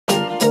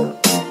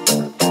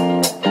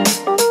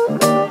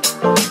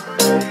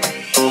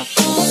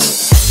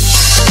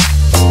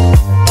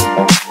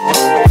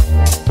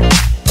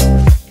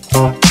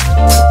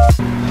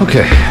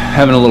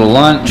having a little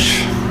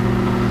lunch,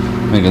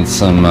 making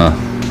some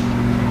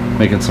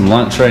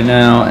lunch right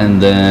now,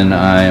 and then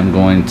I am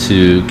going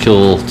to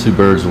kill two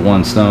birds with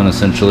one stone,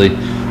 essentially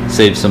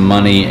save some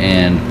money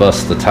and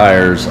bust the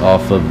tires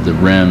off of the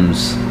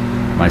rims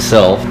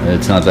myself.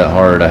 It's not that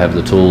hard. I have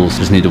the tools.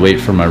 Just need to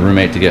wait for my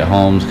roommate to get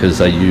home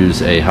because I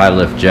use a high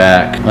lift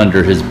jack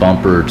under his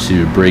bumper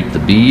to break the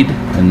bead,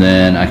 and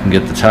then I can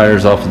get the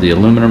tires off of the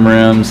aluminum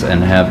rims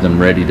and have them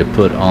ready to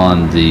put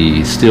on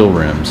the steel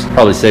rims.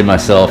 Probably save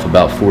myself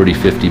about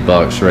 40-50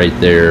 bucks right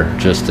there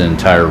just in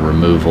tire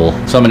removal.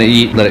 So I'm gonna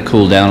eat, let it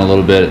cool down a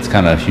little bit. It's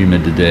kind of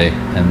humid today,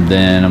 and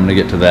then I'm gonna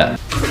get to that.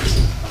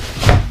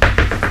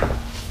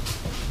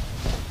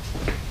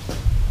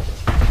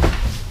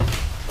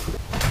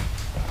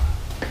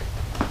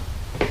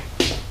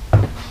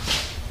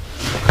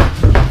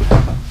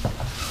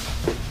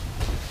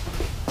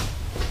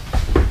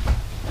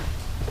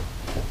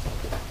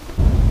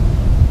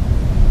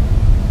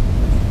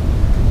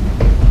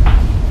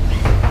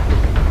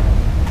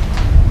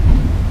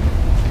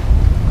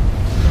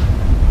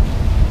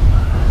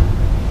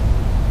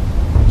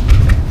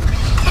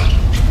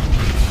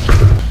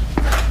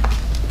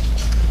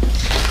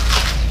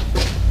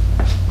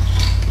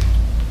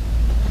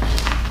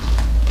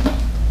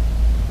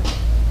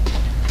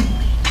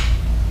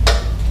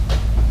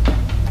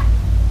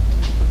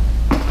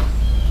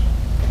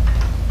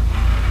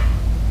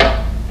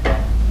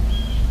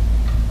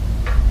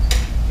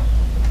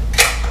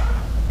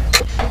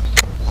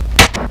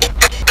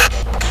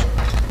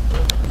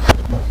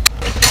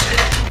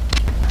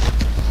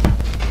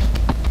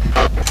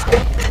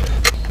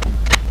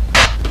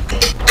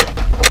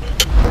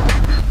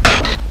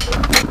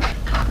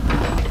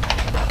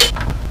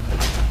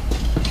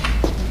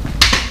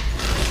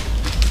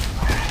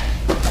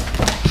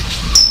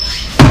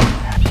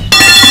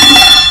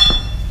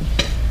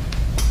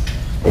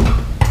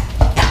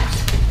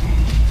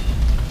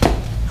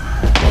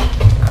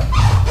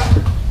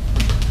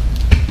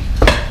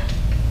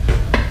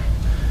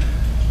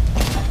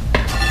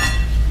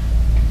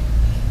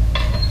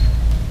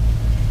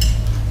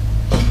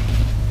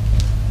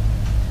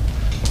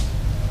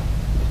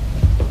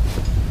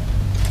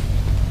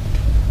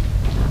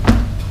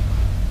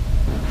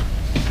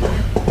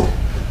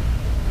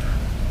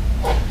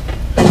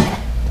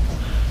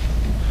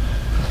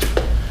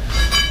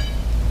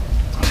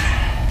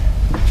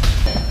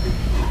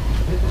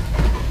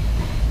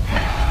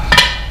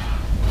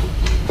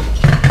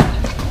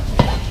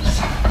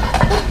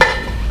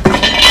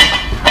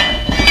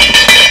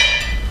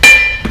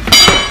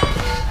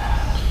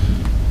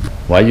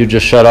 Why you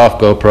just shut off,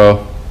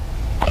 GoPro?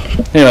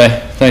 Anyway,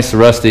 thanks to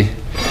Rusty.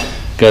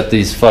 Got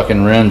these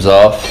fucking rims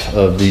off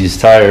of these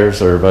tires,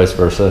 or vice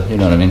versa, you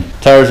know what I mean.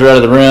 Tires are out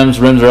of the rims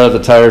are out of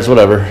the tires,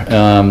 whatever.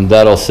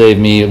 That'll save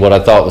me what I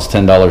thought was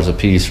 $10 a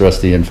piece.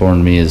 Rusty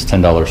informed me is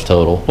 $10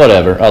 total.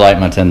 Whatever, I like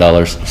my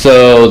 $10.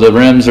 So the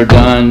rims are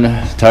done,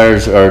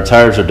 tires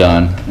are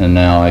done, and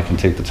now I can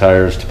take the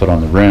tires to put on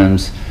the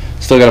rims.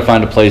 Still gotta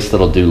find a place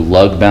that'll do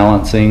lug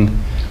balancing.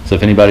 So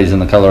if anybody's in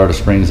the Colorado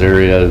Springs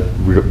area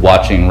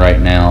watching right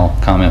now,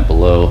 comment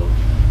below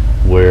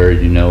where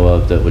you know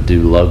of that would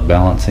do lug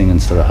balancing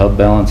instead of hub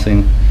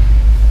balancing.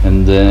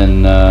 And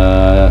then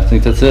I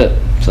think that's it.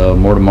 So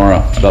more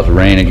tomorrow. It's about to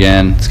rain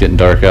again. It's getting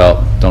dark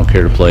out. Don't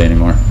care to play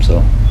anymore.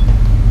 So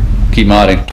keep modding.